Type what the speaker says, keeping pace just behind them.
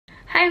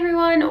Hi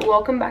everyone,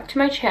 welcome back to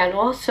my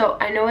channel. So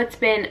I know it's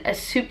been a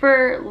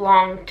super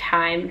long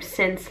time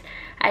since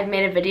I've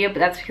made a video, but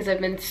that's because I've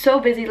been so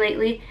busy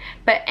lately.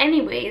 But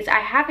anyways,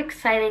 I have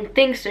exciting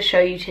things to show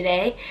you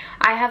today.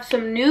 I have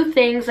some new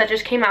things that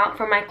just came out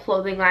from my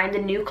clothing line, the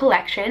new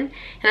collection,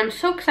 and I'm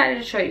so excited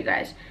to show you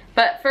guys.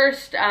 But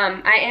first,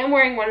 I am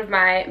wearing one of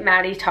my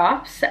Maddie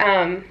tops.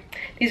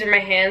 These are my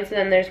hands, and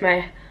then there's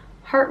my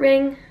heart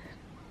ring.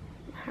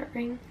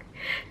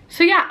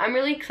 So yeah, I'm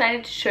really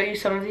excited to show you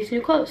some of these new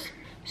clothes.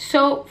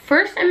 So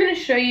first I'm going to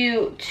show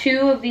you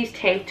two of these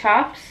tank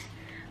tops.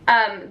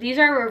 These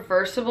are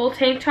reversible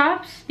tank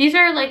tops. These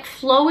are like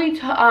flowy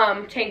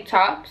tank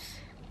tops.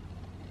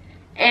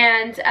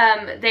 And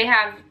they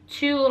have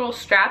two little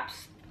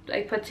straps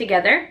like put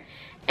together.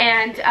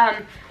 And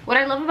what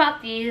I love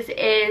about these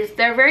is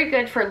they're very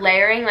good for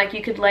layering. Like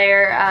you could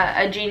layer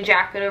a jean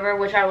jacket over,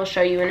 which I will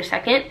show you in a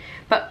second.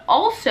 But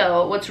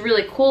also what's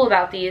really cool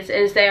about these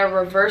is they are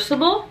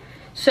reversible.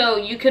 So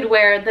you could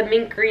wear the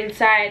mint green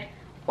side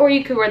or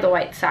you could wear the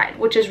white side,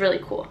 which is really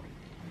cool.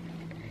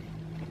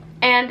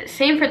 And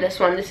same for this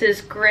one. This is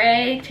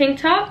gray tank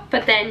top,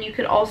 but then you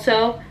could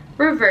also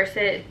reverse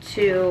it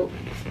to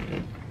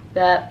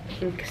the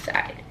pink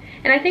side.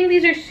 And I think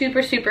these are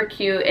super, super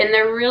cute, and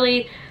they're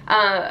really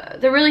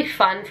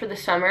fun for the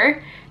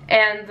summer,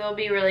 and they'll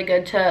be really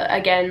good to,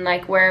 again,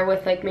 like wear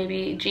with like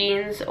maybe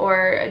jeans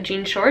or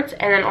jean shorts,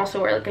 and then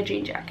also wear like a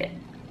jean jacket.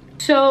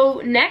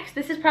 So next,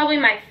 this is probably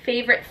my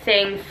favorite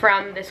thing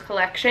from this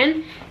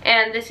collection,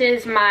 and this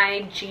is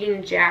my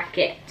jean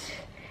jacket.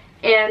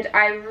 And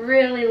I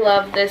really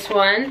love this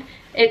one.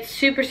 It's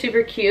super,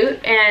 super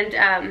cute,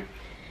 and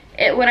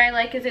what I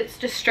like is it's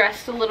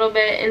distressed a little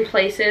bit in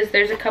places.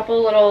 There's a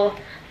couple little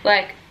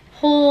like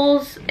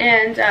holes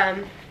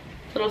and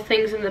little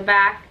things in the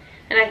back,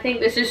 and I think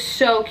this is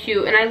so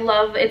cute, and I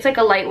love, it's like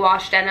a light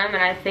wash denim,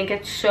 and I think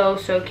it's so,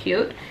 so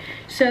cute.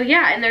 So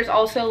yeah, and there's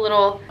also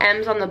little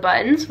M's on the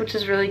buttons, which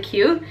is really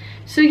cute.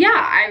 So yeah,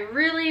 I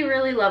really,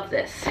 really love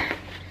this.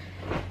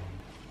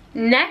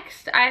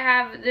 Next, I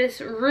have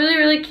this really,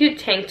 really cute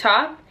tank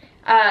top.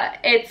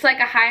 It's like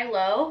a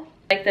high-low,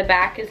 like the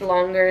back is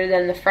longer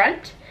than the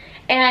front.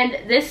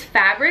 And this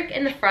fabric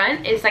in the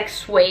front is like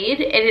suede,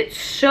 and it's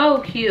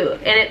so cute.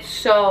 And it's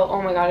so,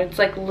 oh my god, it's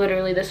like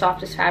literally the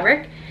softest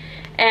fabric.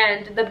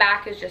 And the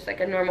back is just like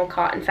a normal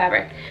cotton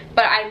fabric.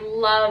 But I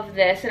love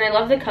this, and I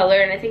love the color,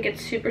 and I think it's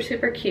super,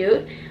 super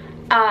cute.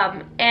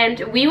 And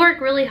we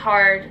work really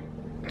hard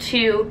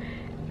to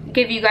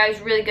give you guys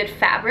really good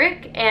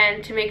fabric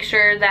and to make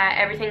sure that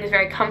everything is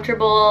very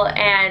comfortable,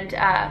 and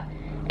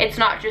it's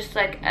not just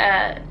like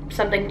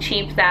something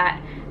cheap that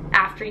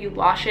after you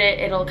wash it,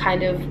 it'll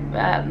kind of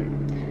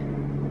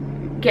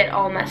get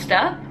all messed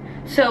up.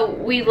 So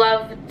we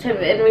love to,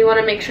 and we want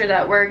to make sure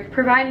that we're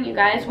providing you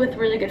guys with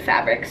really good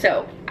fabric.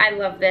 So I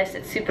love this.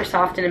 It's super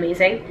soft and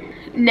amazing.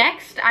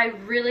 Next, I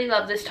really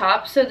love this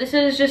top. So this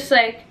is just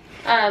like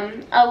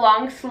a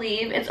long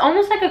sleeve. It's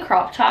almost like a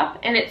crop top,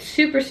 and it's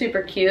super,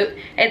 super cute.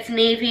 It's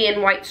navy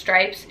and white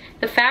stripes.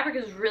 The fabric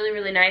is really,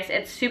 really nice.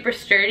 It's super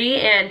sturdy,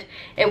 and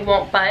it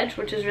won't budge,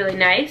 which is really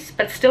nice,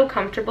 but still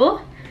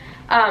comfortable.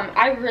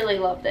 I really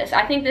love this.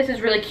 I think this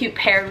is really cute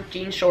paired with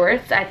jean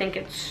shorts. I think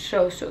it's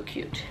so, so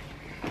cute.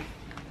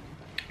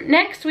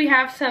 Next, we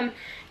have some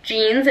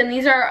jeans, and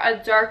these are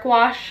a dark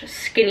wash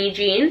skinny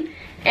jean,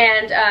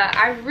 and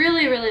I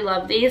really, really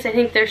love these. I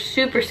think they're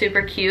super,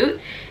 super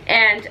cute,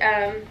 and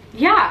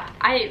yeah,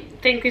 I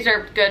think these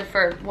are good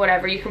for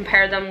whatever. You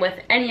compare them with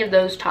any of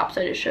those tops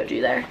I just showed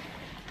you there.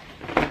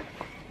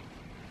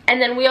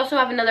 And then we also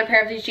have another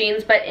pair of these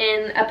jeans, but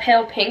in a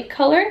pale pink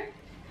color.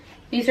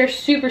 These are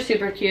super,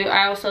 super cute.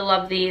 I also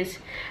love these.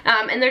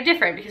 And they're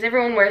different because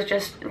everyone wears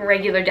just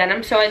regular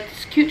denim, so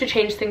it's cute to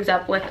change things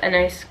up with a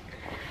nice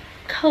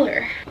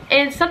color.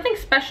 And something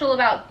special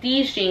about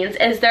these jeans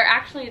is they're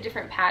actually a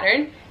different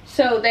pattern.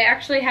 So they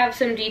actually have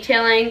some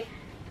detailing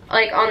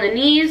like on the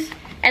knees,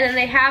 and then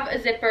they have a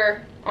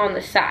zipper on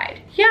the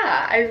side.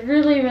 Yeah, I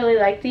really, really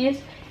like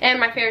these. And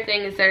my favorite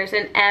thing is there's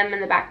an M in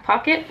the back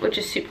pocket, which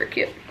is super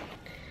cute.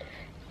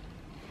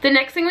 The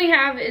next thing we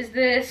have is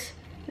this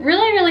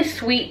really, really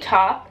sweet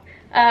top.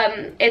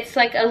 It's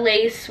like a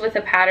lace with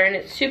a pattern.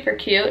 It's super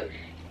cute,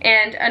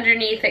 and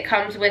underneath it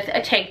comes with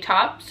a tank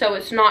top, so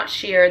it's not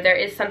sheer. There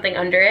is something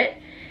under it,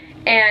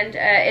 and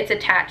it's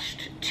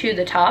attached to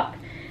the top.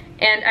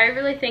 And I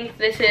really think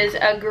this is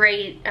a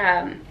great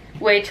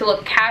way to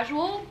look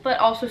casual, but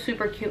also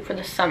super cute for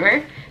the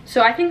summer.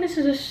 So I think this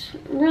is a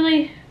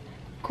really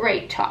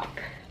great top.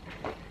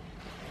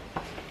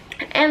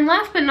 And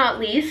last but not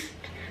least,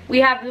 we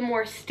have the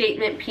more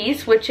statement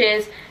piece, which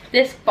is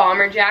this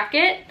bomber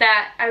jacket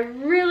that I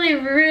really,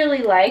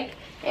 really like.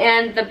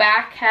 And the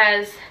back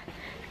has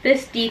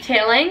this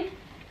detailing.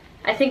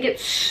 I think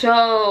it's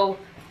so,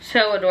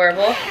 so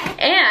adorable.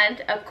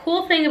 And a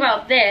cool thing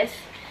about this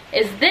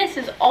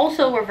is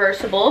also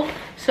reversible.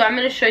 So I'm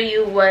going to show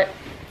you what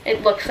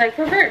it looks like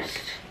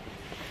reversed.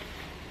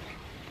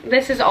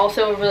 This is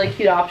also a really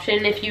cute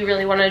option if you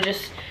really want to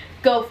just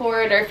go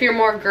for it, or if you're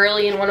more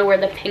girly and want to wear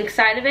the pink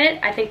side of it,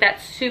 I think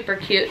that's super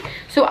cute.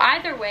 So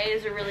either way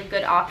is a really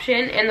good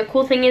option, and the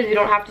cool thing is you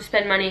don't have to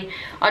spend money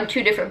on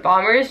 2 different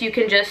bombers. You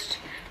can just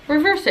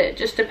reverse it,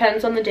 just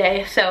depends on the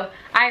day. So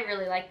I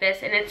really like this,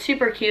 and it's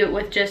super cute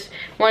with just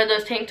one of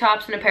those tank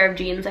tops and a pair of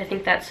jeans. I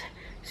think that's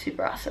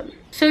super awesome.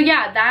 So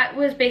yeah, that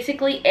was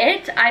basically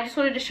it. I just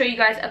wanted to show you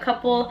guys a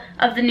couple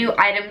of the new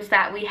items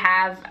that we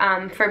have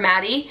for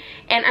Maddie,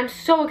 and I'm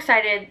so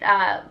excited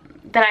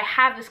that I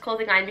have this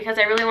clothing line because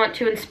I really want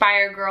to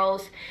inspire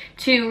girls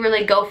to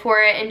really go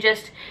for it and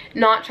just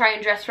not try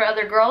and dress for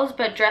other girls,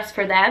 but dress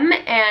for them.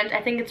 And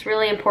I think it's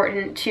really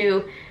important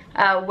to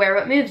wear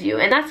what moves you,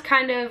 and that's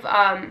kind of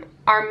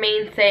our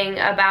main thing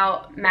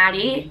about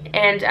Maddie.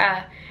 And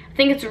I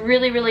think it's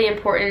really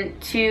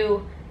important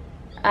to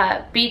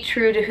be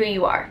true to who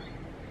you are.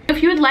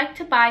 If you would like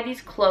to buy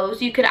these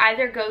clothes, you could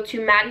either go to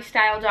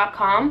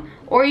maddiestyle.com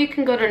or you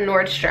can go to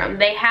Nordstrom.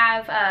 They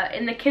have,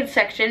 in the kids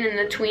section, in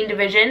the tween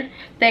division,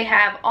 they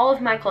have all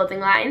of my clothing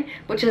line,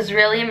 which is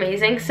really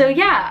amazing. So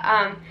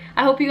yeah,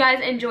 I hope you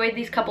guys enjoyed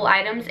these couple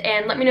items,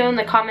 and let me know in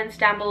the comments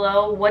down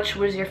below which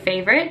was your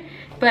favorite.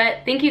 But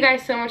thank you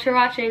guys so much for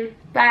watching.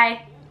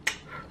 Bye!